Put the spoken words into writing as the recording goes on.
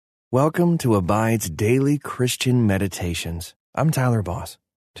Welcome to Abide's Daily Christian Meditations. I'm Tyler Boss.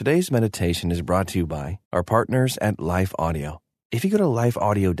 Today's meditation is brought to you by our partners at Life Audio. If you go to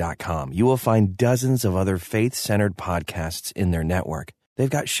lifeaudio.com, you will find dozens of other faith-centered podcasts in their network. They've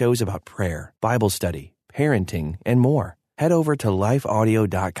got shows about prayer, Bible study, parenting, and more. Head over to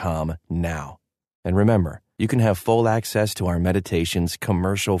lifeaudio.com now. And remember, you can have full access to our meditations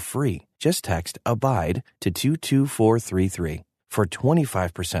commercial-free. Just text ABIDE to 22433 for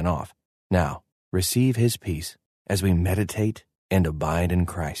 25% off. Now, receive His peace as we meditate and abide in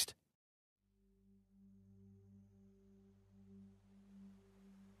Christ.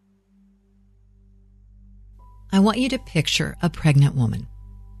 I want you to picture a pregnant woman.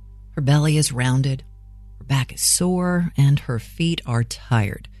 Her belly is rounded, her back is sore, and her feet are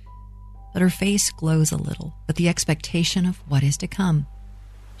tired. But her face glows a little with the expectation of what is to come.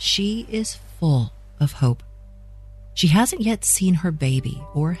 She is full of hope. She hasn't yet seen her baby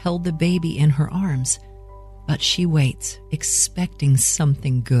or held the baby in her arms, but she waits, expecting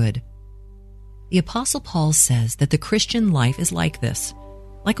something good. The Apostle Paul says that the Christian life is like this,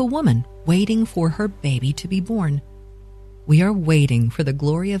 like a woman waiting for her baby to be born. We are waiting for the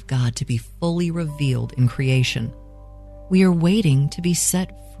glory of God to be fully revealed in creation. We are waiting to be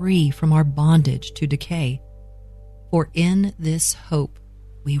set free from our bondage to decay. For in this hope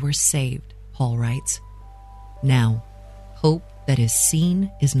we were saved, Paul writes. Now, hope that is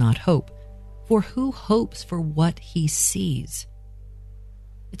seen is not hope, for who hopes for what he sees?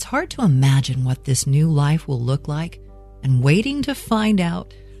 It's hard to imagine what this new life will look like, and waiting to find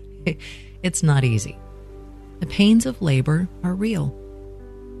out, it's not easy. The pains of labor are real.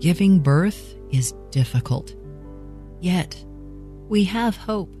 Giving birth is difficult. Yet, we have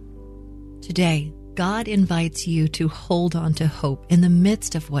hope. Today, God invites you to hold on to hope in the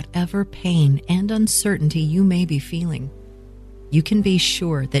midst of whatever pain and uncertainty you may be feeling. You can be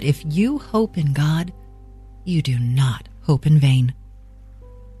sure that if you hope in God, you do not hope in vain.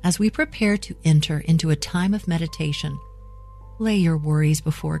 As we prepare to enter into a time of meditation, lay your worries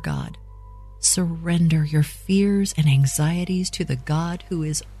before God. Surrender your fears and anxieties to the God who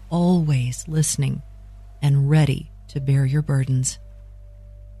is always listening and ready to bear your burdens.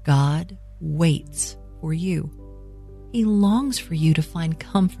 God waits for you. He longs for you to find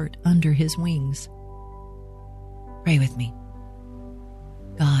comfort under His wings. Pray with me.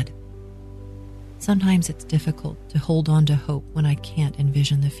 God, sometimes it's difficult to hold on to hope when I can't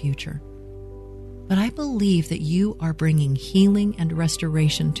envision the future. But I believe that you are bringing healing and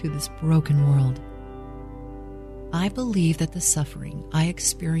restoration to this broken world. I believe that the suffering I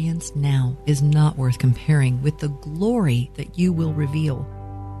experience now is not worth comparing with the glory that you will reveal.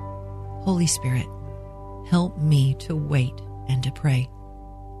 Holy Spirit, help me to wait and to pray.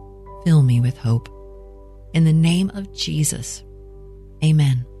 Fill me with hope. In the name of Jesus,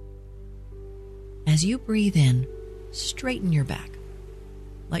 amen. As you breathe in, straighten your back.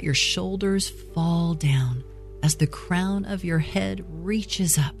 Let your shoulders fall down as the crown of your head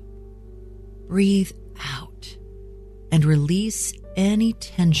reaches up. Breathe out and release any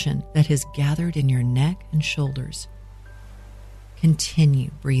tension that has gathered in your neck and shoulders.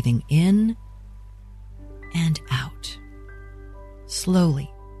 Continue breathing in and out,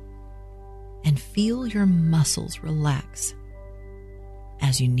 slowly, and feel your muscles relax.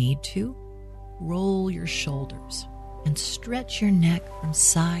 As you need to, roll your shoulders and stretch your neck from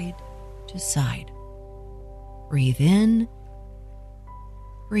side to side. Breathe in,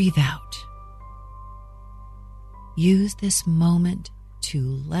 breathe out. Use this moment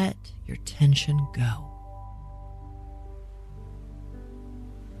to let your tension go.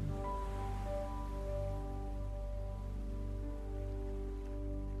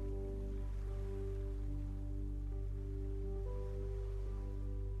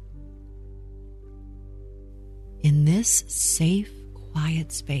 In this safe,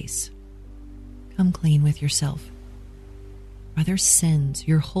 quiet space, come clean with yourself. Are there sins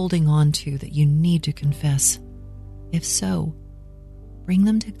you're holding on to that you need to confess? If so, bring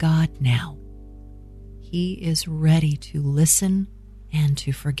them to God now. He is ready to listen and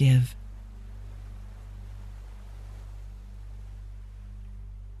to forgive.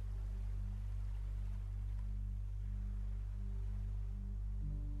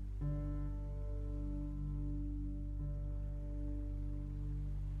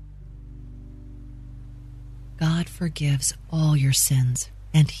 God forgives all your sins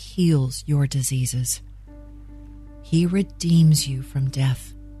and heals your diseases. He redeems you from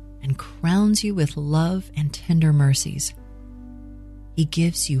death and crowns you with love and tender mercies. He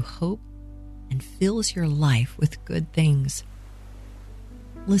gives you hope and fills your life with good things.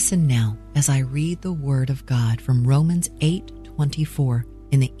 Listen now as I read the Word of God from Romans 8:24.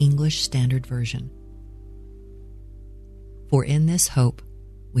 in the English Standard Version. For in this hope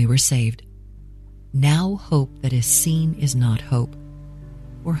we were saved. Now hope that is seen is not hope,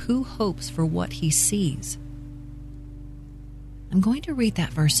 for who hopes for what he sees? I'm going to read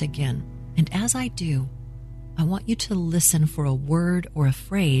that verse again, and as I do, I want you to listen for a word or a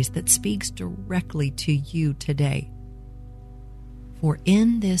phrase that speaks directly to you today. For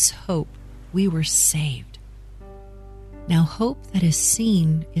in this hope we were saved. Now hope that is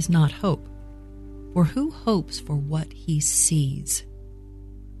seen is not hope, for who hopes for what he sees?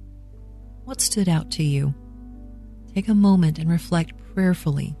 What stood out to you? Take a moment and reflect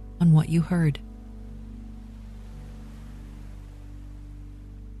prayerfully on what you heard.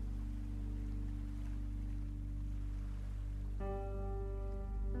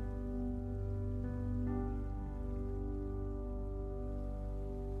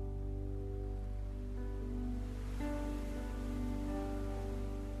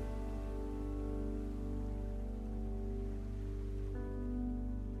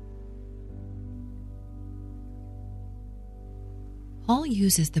 Paul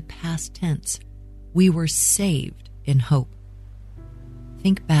uses the past tense, we were saved in hope.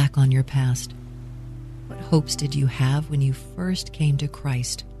 Think back on your past. What hopes did you have when you first came to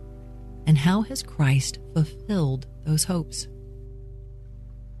Christ? And how has Christ fulfilled those hopes?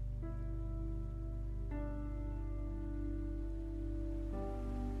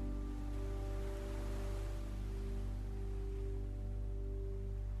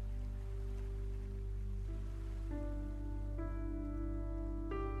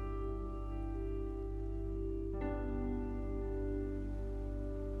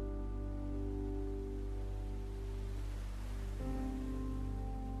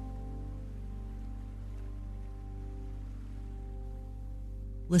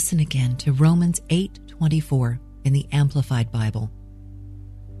 Listen again to Romans 8:24 in the Amplified Bible.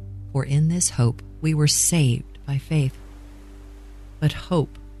 For in this hope we were saved by faith. But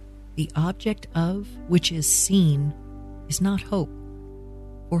hope, the object of which is seen, is not hope.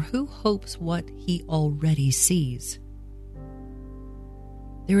 For who hopes what he already sees?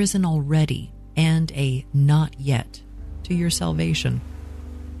 There is an already and a not yet to your salvation.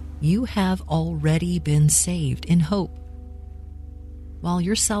 You have already been saved in hope. While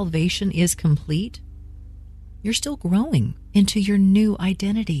your salvation is complete, you're still growing into your new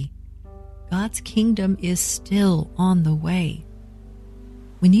identity. God's kingdom is still on the way.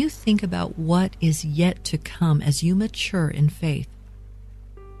 When you think about what is yet to come as you mature in faith,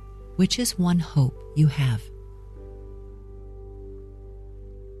 which is one hope you have?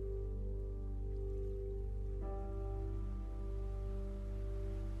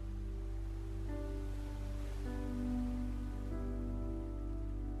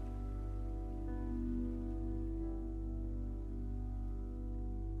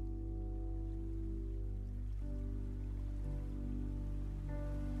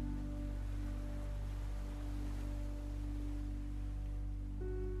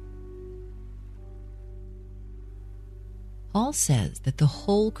 Paul says that the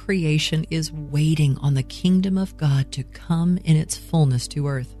whole creation is waiting on the kingdom of God to come in its fullness to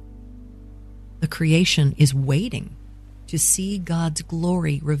earth. The creation is waiting to see God's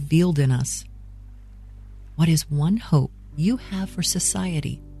glory revealed in us. What is one hope you have for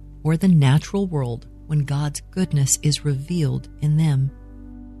society or the natural world when God's goodness is revealed in them?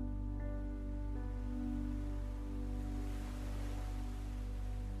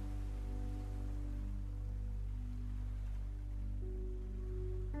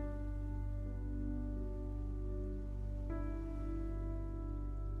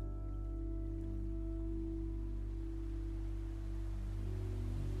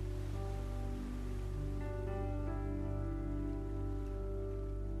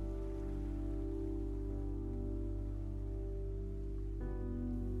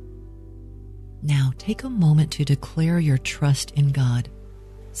 Now take a moment to declare your trust in God.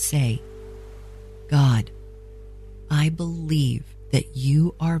 Say, God, I believe that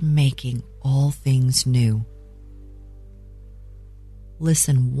you are making all things new.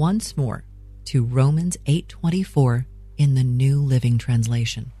 Listen once more to Romans 8:24 in the New Living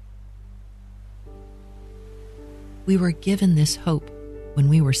Translation. We were given this hope when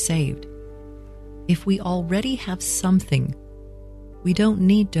we were saved. If we already have something, we don't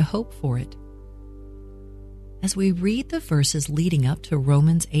need to hope for it. As we read the verses leading up to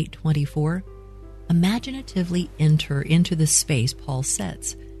Romans 8:24, imaginatively enter into the space Paul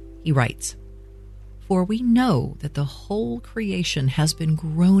sets. He writes, For we know that the whole creation has been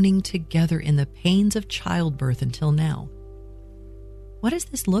groaning together in the pains of childbirth until now. What does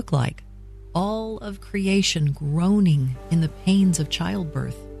this look like? all of creation groaning in the pains of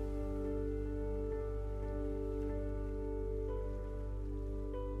childbirth.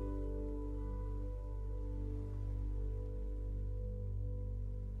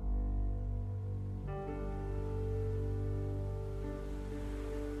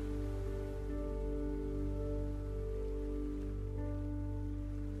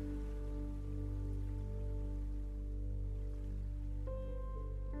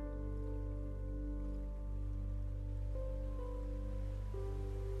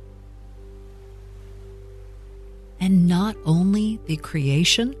 And not only the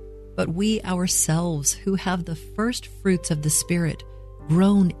creation, but we ourselves who have the first fruits of the Spirit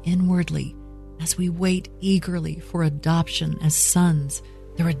groan inwardly as we wait eagerly for adoption as sons,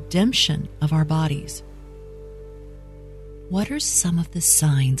 the redemption of our bodies. What are some of the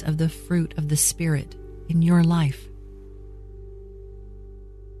signs of the fruit of the Spirit in your life?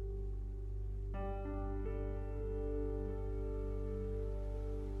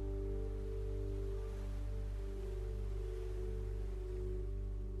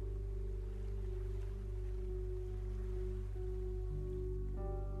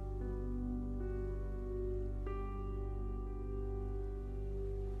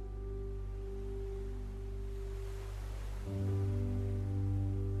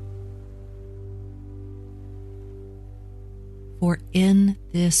 For in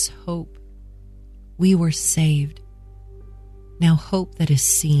this hope we were saved. Now hope that is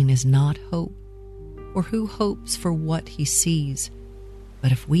seen is not hope, for who hopes for what he sees?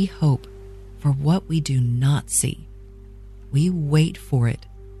 But if we hope for what we do not see, we wait for it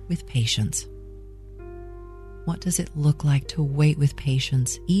with patience. What does it look like to wait with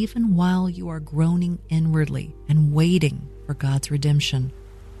patience, even while you are groaning inwardly and waiting for God's redemption?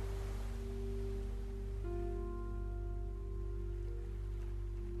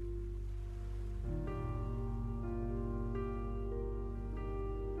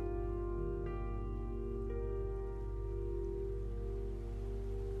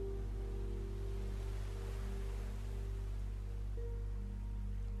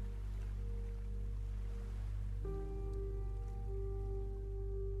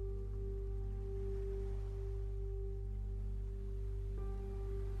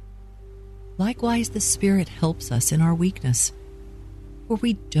 Likewise, the Spirit helps us in our weakness, for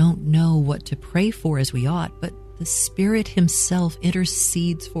we don't know what to pray for as we ought, but the Spirit Himself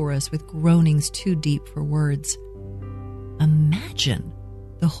intercedes for us with groanings too deep for words. Imagine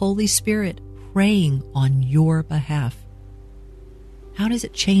the Holy Spirit praying on your behalf. How does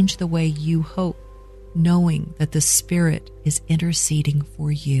it change the way you hope, knowing that the Spirit is interceding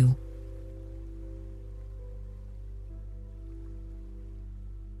for you?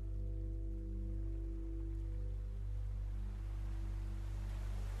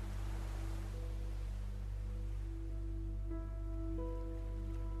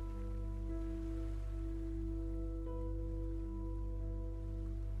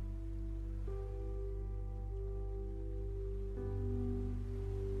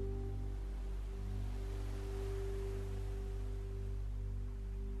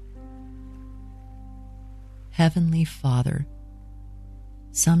 Heavenly Father,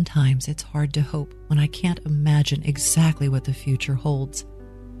 sometimes it's hard to hope when I can't imagine exactly what the future holds.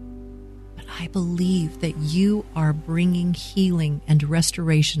 But I believe that you are bringing healing and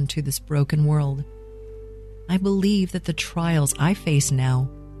restoration to this broken world. I believe that the trials I face now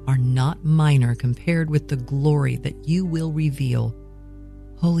are not minor compared with the glory that you will reveal.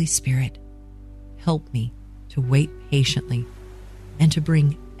 Holy Spirit, help me to wait patiently and to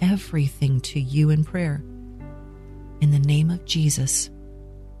bring everything to you in prayer. In the name of Jesus,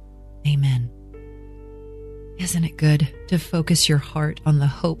 amen. Isn't it good to focus your heart on the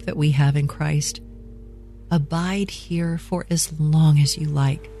hope that we have in Christ? Abide here for as long as you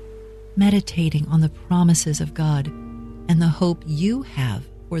like, meditating on the promises of God and the hope you have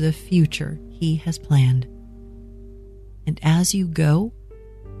for the future He has planned. And as you go,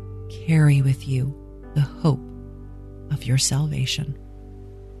 carry with you the hope of your salvation.